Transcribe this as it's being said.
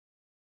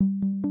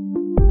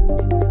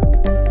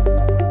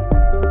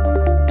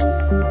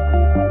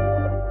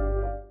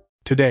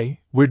Today,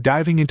 we're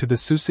diving into the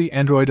SUSE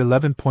Android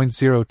 11.0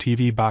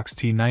 TV box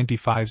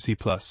T95Z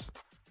Plus.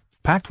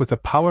 Packed with a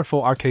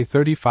powerful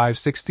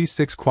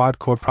RK3566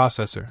 quad-core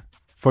processor,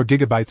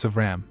 4GB of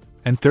RAM,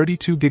 and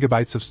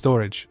 32GB of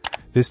storage,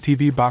 this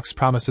TV box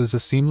promises a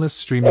seamless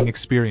streaming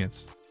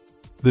experience.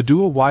 The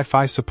dual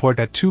Wi-Fi support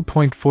at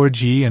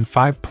 2.4G and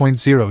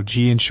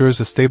 5.0G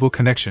ensures a stable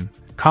connection,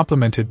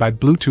 complemented by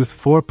Bluetooth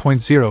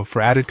 4.0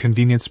 for added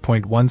convenience.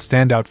 One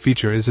standout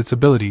feature is its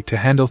ability to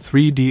handle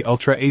 3D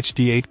Ultra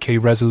HD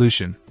 8K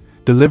resolution,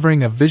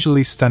 delivering a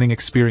visually stunning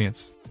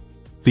experience.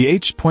 The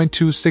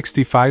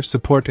H.265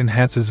 support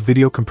enhances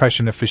video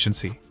compression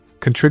efficiency,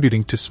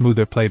 contributing to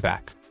smoother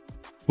playback.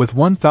 With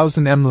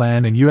 1000 mAh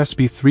LAN and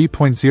USB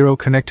 3.0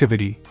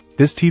 connectivity,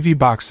 this TV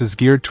box is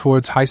geared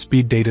towards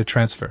high-speed data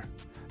transfer.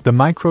 The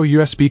micro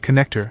USB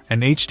connector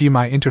and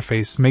HDMI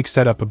interface make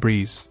setup a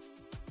breeze.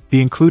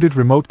 The included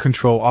remote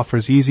control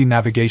offers easy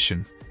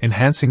navigation,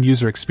 enhancing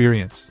user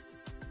experience.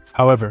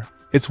 However,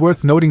 it's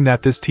worth noting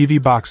that this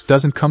TV box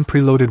doesn't come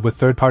preloaded with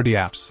third-party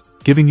apps,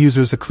 giving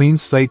users a clean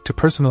slate to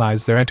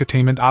personalize their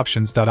entertainment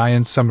options.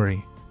 In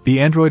summary, the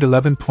Android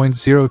 11.0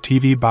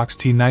 TV box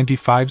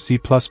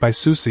T95Z Plus by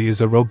SUSE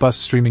is a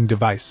robust streaming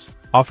device,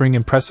 offering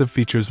impressive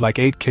features like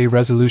 8K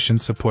resolution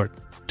support,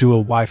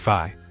 dual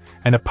Wi-Fi,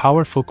 and a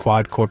powerful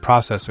quad-core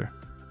processor.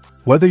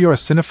 Whether you're a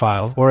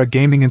cinephile or a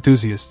gaming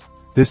enthusiast,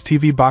 this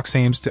TV box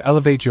aims to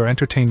elevate your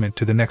entertainment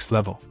to the next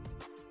level.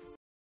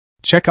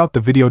 Check out the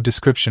video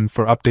description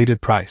for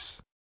updated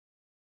price.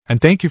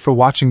 And thank you for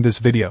watching this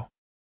video.